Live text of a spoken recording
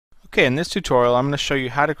Okay, in this tutorial I'm going to show you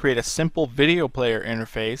how to create a simple video player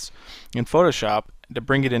interface in Photoshop to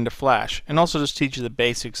bring it into Flash, and also just teach you the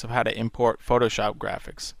basics of how to import Photoshop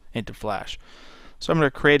graphics into Flash. So I'm going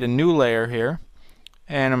to create a new layer here,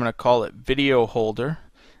 and I'm going to call it Video Holder.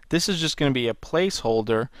 This is just going to be a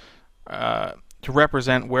placeholder to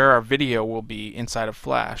represent where our video will be inside of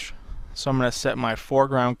Flash. So I'm going to set my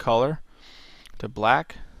foreground color to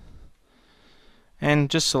black, and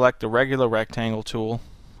just select the regular rectangle tool.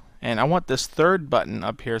 And I want this third button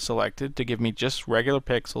up here selected to give me just regular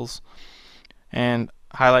pixels, and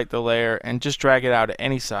highlight the layer and just drag it out at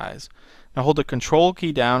any size. Now hold the Control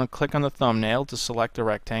key down and click on the thumbnail to select the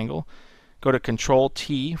rectangle. Go to Control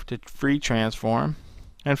T to free transform,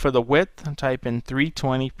 and for the width type in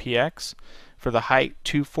 320 px, for the height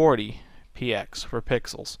 240 px for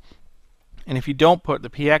pixels. And if you don't put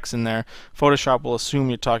the px in there, Photoshop will assume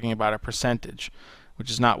you're talking about a percentage,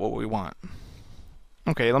 which is not what we want.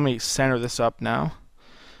 Okay, let me center this up now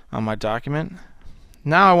on my document.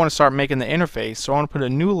 Now I want to start making the interface, so I want to put a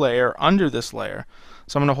new layer under this layer.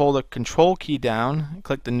 So I'm going to hold the Control key down,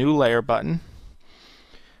 click the New Layer button,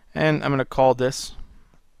 and I'm going to call this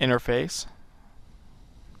Interface.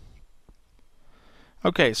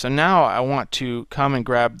 Okay, so now I want to come and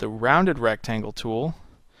grab the Rounded Rectangle tool.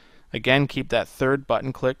 Again, keep that third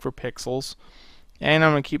button click for pixels, and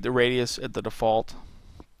I'm going to keep the radius at the default.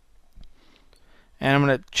 And I'm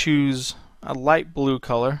going to choose a light blue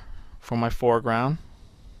color for my foreground.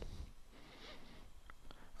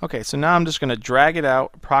 Okay, so now I'm just going to drag it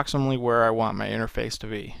out approximately where I want my interface to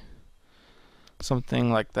be.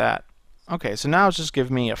 Something like that. Okay, so now it's just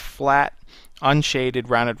giving me a flat,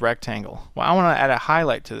 unshaded, rounded rectangle. Well, I want to add a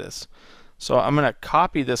highlight to this. So I'm going to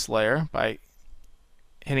copy this layer by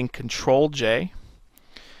hitting Control J.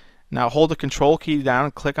 Now hold the Control key down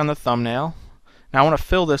and click on the thumbnail. Now I want to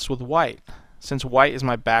fill this with white. Since white is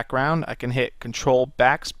my background, I can hit Control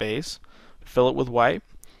Backspace to fill it with white,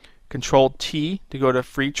 Control T to go to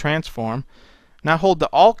free transform. Now hold the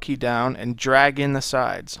Alt key down and drag in the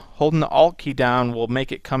sides. Holding the Alt key down will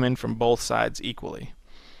make it come in from both sides equally.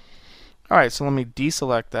 Alright, so let me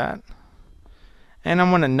deselect that. And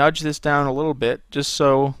I'm going to nudge this down a little bit just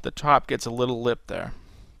so the top gets a little lip there.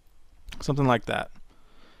 Something like that.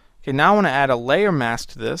 Okay, now I want to add a layer mask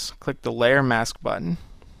to this. Click the Layer Mask button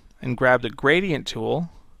and grab the Gradient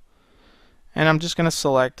tool, and I'm just going to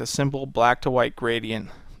select a simple black to white gradient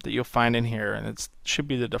that you'll find in here, and it should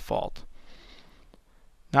be the default.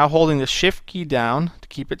 Now holding the Shift key down to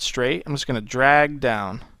keep it straight, I'm just going to drag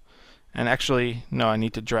down, and actually no, I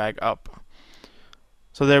need to drag up.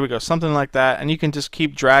 So there we go, something like that, and you can just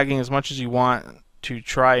keep dragging as much as you want to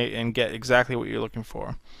try and get exactly what you're looking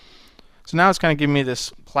for. So now it's kind of giving me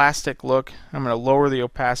this plastic look. I'm going to lower the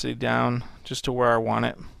opacity down just to where I want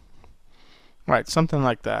it. Right, something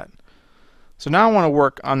like that. So now I want to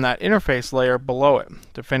work on that interface layer below it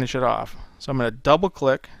to finish it off. So I'm going to double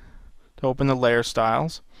click to open the layer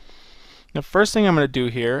styles. The first thing I'm going to do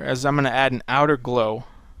here is I'm going to add an outer glow.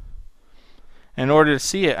 And in order to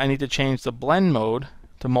see it, I need to change the blend mode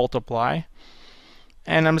to multiply,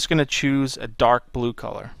 and I'm just going to choose a dark blue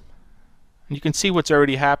color. And you can see what's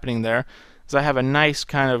already happening there is I have a nice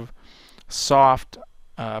kind of soft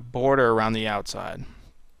border around the outside.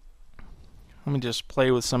 Let me just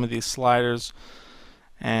play with some of these sliders,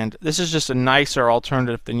 and this is just a nicer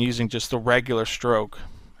alternative than using just the regular stroke,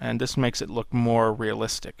 and this makes it look more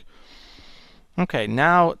realistic. Okay,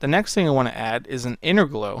 now the next thing I want to add is an inner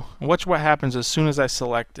glow. And watch what happens as soon as I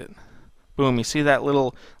select it. Boom, you see that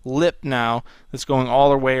little lip now that's going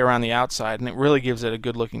all the way around the outside, and it really gives it a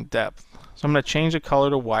good looking depth. So I'm going to change the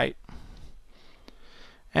color to white,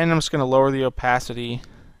 and I'm just going to lower the opacity.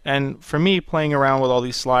 And for me, playing around with all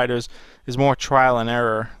these sliders is more trial and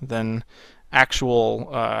error than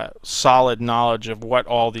actual solid knowledge of what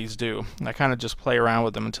all these do. And I kind of just play around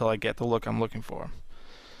with them until I get the look I'm looking for.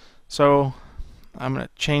 So I'm going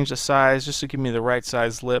to change the size just to give me the right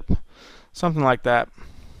size lip, something like that.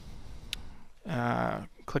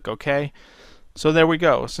 Click OK. So there we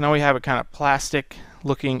go. So now we have a kind of plastic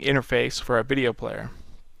looking interface for our video player.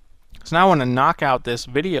 So now I want to knock out this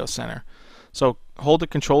video center. So hold the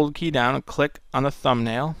Control key down and click on the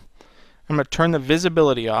thumbnail. I'm going to turn the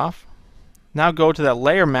visibility off. Now go to that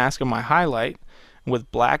layer mask of my highlight, and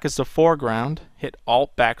with black as the foreground, hit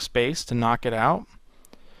Alt Backspace to knock it out.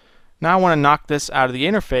 Now I want to knock this out of the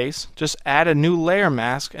interface. Just add a new layer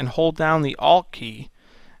mask and hold down the Alt key.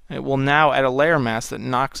 It will now add a layer mask that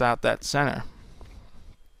knocks out that center.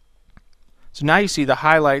 So now you see the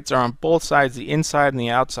highlights are on both sides, the inside and the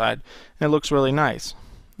outside, and it looks really nice.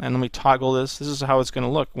 And let me toggle this. This is how it's going to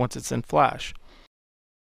look once it's in Flash.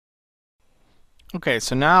 Okay,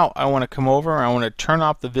 so now I want to come over and I want to turn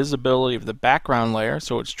off the visibility of the background layer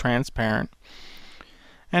so it's transparent.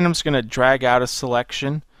 And I'm just going to drag out a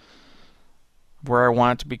selection where I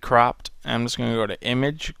want it to be cropped. And I'm just going to go to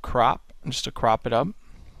Image, Crop, just to crop it up.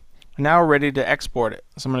 And now we're ready to export it.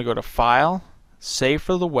 So I'm going to go to File, Save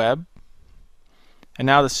for the Web. And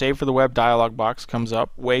now the Save for the Web dialog box comes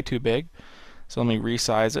up, way too big. So let me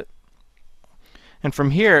resize it. And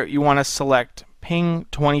from here, you want to select Ping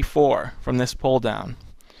 24 from this pull down.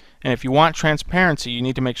 And if you want transparency, you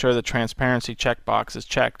need to make sure the transparency checkbox is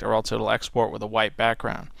checked, or else it'll export with a white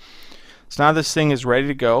background. So now this thing is ready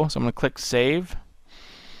to go. So I'm going to click Save.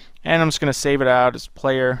 And I'm just going to save it out as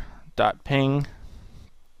player.ping.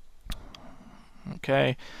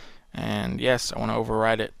 Okay. And yes, I want to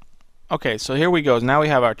override it. Okay, so here we go. Now we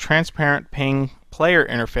have our transparent ping player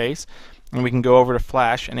interface, and we can go over to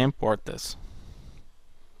Flash and import this.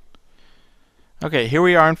 Okay, here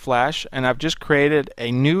we are in Flash, and I've just created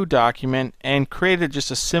a new document and created just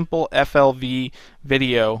a simple FLV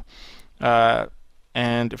video.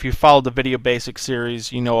 And if you followed the Video Basics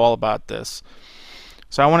series, you know all about this.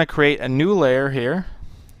 So I want to create a new layer here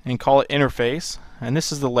and call it Interface. And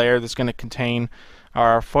this is the layer that's going to contain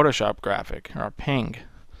our Photoshop graphic, our ping.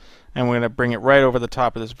 And we're going to bring it right over the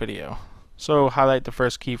top of this video. So highlight the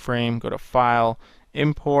first keyframe, go to File,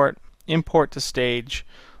 Import, Import to Stage,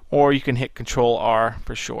 or you can hit Control-R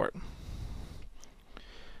for short.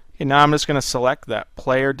 Okay, now I'm just going to select that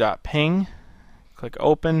player.ping, click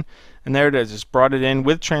Open, and there it is. It's brought it in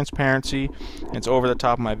with transparency. It's over the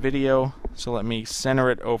top of my video. So let me center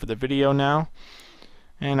it over the video now.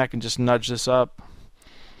 And I can just nudge this up.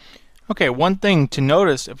 Okay, one thing to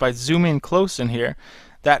notice if I zoom in close in here,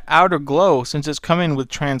 that outer glow, since it's coming with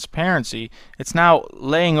transparency, it's now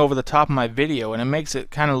laying over the top of my video, and it makes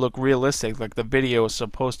it kind of look realistic, like the video is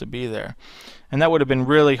supposed to be there. And that would have been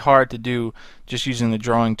really hard to do just using the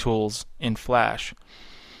drawing tools in Flash.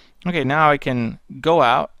 Okay, now I can go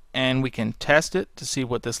out and we can test it to see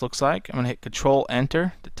what this looks like. I'm going to hit Control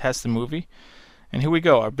Enter to test the movie. And here we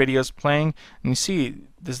go, our video's playing, and you see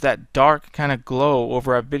there's that dark kind of glow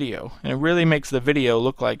over our video, and it really makes the video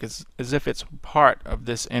look like as if it's part of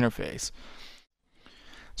this interface.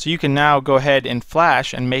 So you can now go ahead in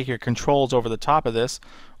Flash and make your controls over the top of this,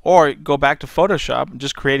 or go back to Photoshop,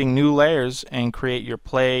 just creating new layers and create your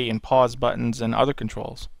play and pause buttons and other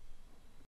controls.